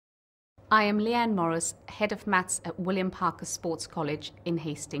I am Leanne Morris, Head of Maths at William Parker Sports College in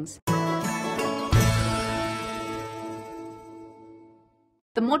Hastings.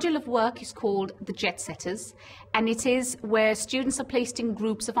 The module of work is called the Jet Setters, and it is where students are placed in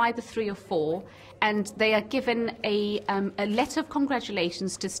groups of either 3 or 4, and they are given a letter of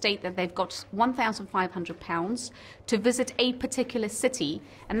congratulations to state that they've got £1,500 to visit a particular city,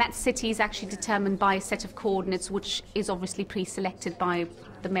 and that city is actually determined by a set of coordinates which is obviously pre-selected by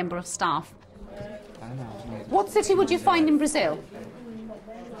the member of staff. What city would you find in Brazil?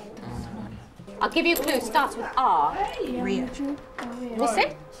 I'll give you a clue. Starts with R. Rio. What's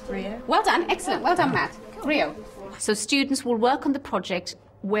it? Rio. Well done. Excellent. Well done, Matt. Rio. So students will work on the project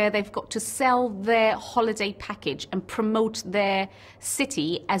where they've got to sell their holiday package and promote their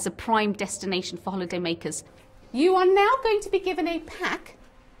city as a prime destination for holidaymakers. You are now going to be given a pack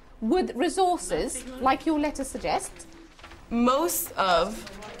with resources, like your letter suggests. Most of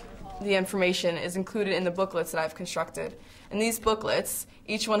the information is included in the booklets that I've constructed. And these booklets,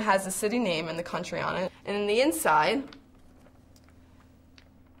 each one has the city name and the country on it. And in the inside,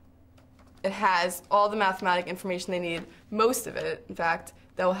 it has all the mathematic information they need, most of it, in fact,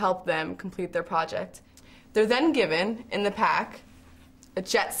 that will help them complete their project. They're then given, in the pack, a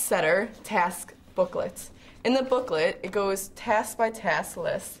jet setter task booklet. In the booklet, it goes task by task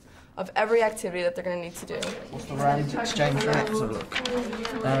list of every activity that they're going to need to do. What's the rand exchange rate? Let's have a look.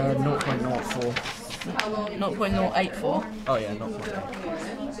 0.04. 0.084. Oh yeah,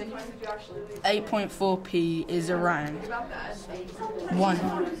 0.8. 8.4p is a rand.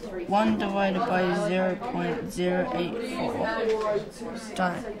 1 divided by 0.084.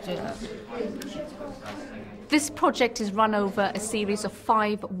 Don't do that. This project is run over a series of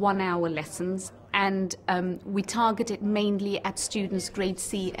 5 one-hour lessons, and we target it mainly at students grade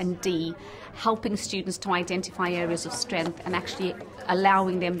C and D, helping students to identify areas of strength and actually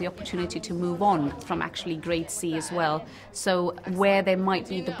allowing them the opportunity to move on from actually grade C as well. So where there might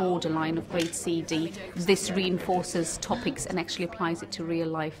be the borderline of grade C, D, this reinforces topics and actually applies it to real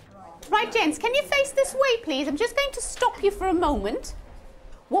life. Right, gents, can you face this way, please? I'm just going to stop you for a moment.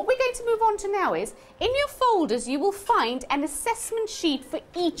 What we're going to move on to now is, in your folders you will find an assessment sheet for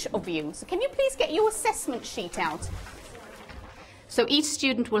each of you. So can you please get your assessment sheet out? So each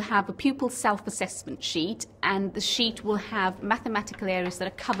student will have a pupil self-assessment sheet, and the sheet will have mathematical areas that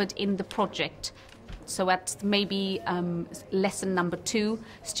are covered in the project. So at maybe lesson number 2,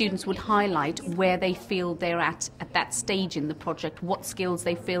 students would highlight where they feel they're at that stage in the project, what skills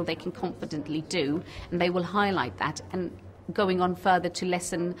they feel they can confidently do, and they will highlight that. And going on further to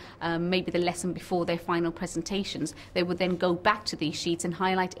lesson, maybe the lesson before their final presentations, they would then go back to these sheets and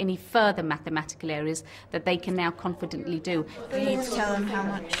highlight any further mathematical areas that they can now confidently do. You need to tell them how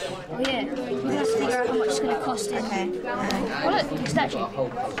much. Oh yeah, we have to figure out how much it's going to cost. Okay. Oh look, a statue.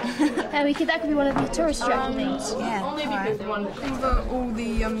 That could be one of the tourist attraction things. Yeah, alright. Cover all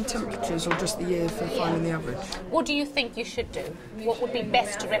the temperatures or just the year for finding the average? What do you think you should do? What would be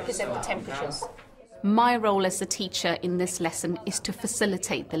best to represent the temperatures? My role as a teacher in this lesson is to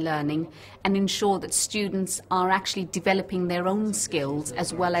facilitate the learning and ensure that students are actually developing their own skills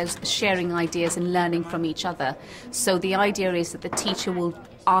as well as sharing ideas and learning from each other. So the idea is that the teacher will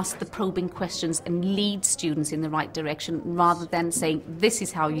ask the probing questions and lead students in the right direction rather than saying, this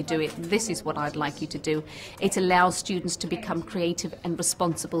is how you do it, this is what I'd like you to do. It allows students to become creative and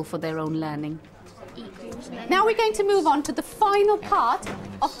responsible for their own learning. Now we're going to move on to the final part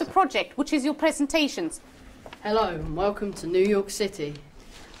of the project, which is your presentations. Hello and welcome to New York City.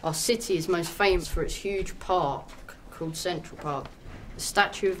 Our city is most famous for its huge park called Central Park. The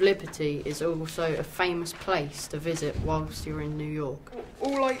Statue of Liberty is also a famous place to visit whilst you're in New York.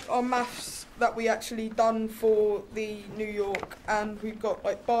 All like our maths that we actually done for the New York, and we've got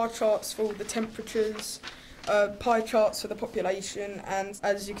like bar charts for all the temperatures, pie charts for the population, and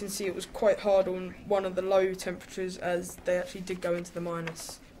as you can see it was quite hard on one of the low temperatures as they actually did go into the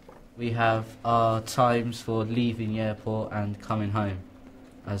minus. We have our times for leaving the airport and coming home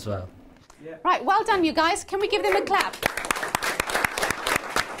as well. Yeah. Right, well done you guys. Can we give them a clap?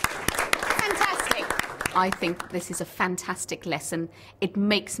 Fantastic. I think this is a fantastic lesson. It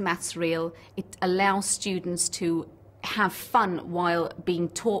makes maths real. It allows students to have fun while being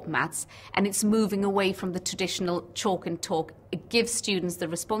taught maths, and it's moving away from the traditional chalk and talk. It gives students the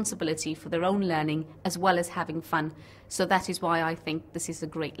responsibility for their own learning as well as having fun. So that is why I think this is a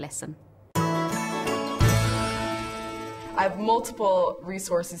great lesson. I have multiple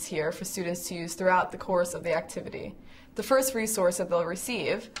resources here for students to use throughout the course of the activity. The first resource that they'll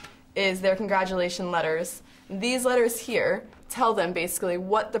receive is their congratulation letters. These letters here tell them basically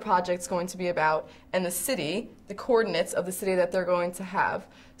what the project's going to be about and the city, the coordinates of the city that they're going to have.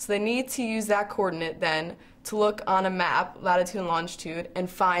 So they need to use that coordinate then to look on a map, latitude and longitude, and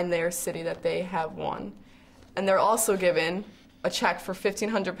find their city that they have won. And they're also given a check for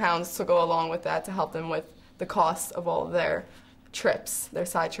 £1,500 to go along with that to help them with the cost of all of their trips, their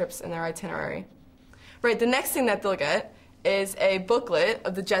side trips, and their itinerary. Right, the next thing that they'll get is a booklet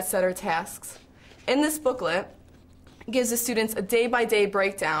of the Jet Setter tasks. In this booklet, it gives the students a day-by-day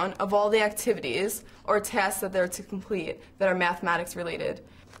breakdown of all the activities or tasks that they're to complete that are mathematics related.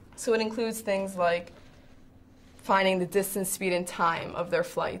 So it includes things like finding the distance, speed, and time of their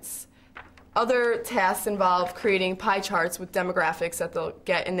flights. Other tasks involve creating pie charts with demographics that they'll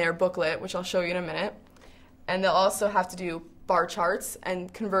get in their booklet, which I'll show you in a minute. And they'll also have to do bar charts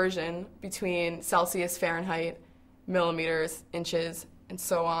and conversion between Celsius, Fahrenheit, millimeters, inches, and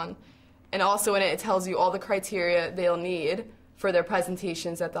so on. And also in it, it tells you all the criteria they'll need for their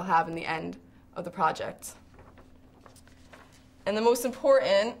presentations that they'll have in the end of the project. And the most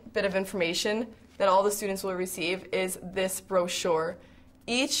important bit of information that all the students will receive is this brochure.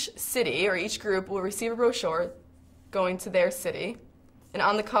 Each city or each group will receive a brochure going to their city. And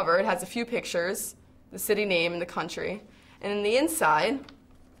on the cover, it has a few pictures, the city name and the country. And in the inside,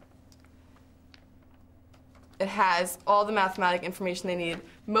 it has all the mathematic information they need,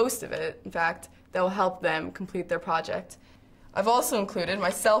 most of it, in fact, that will help them complete their project. I've also included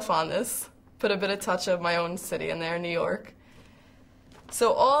myself on this, put a bit of touch of my own city in there, New York.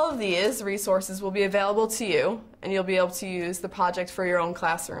 So all of these resources will be available to you, and you'll be able to use the project for your own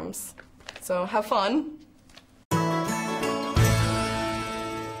classrooms. So have fun.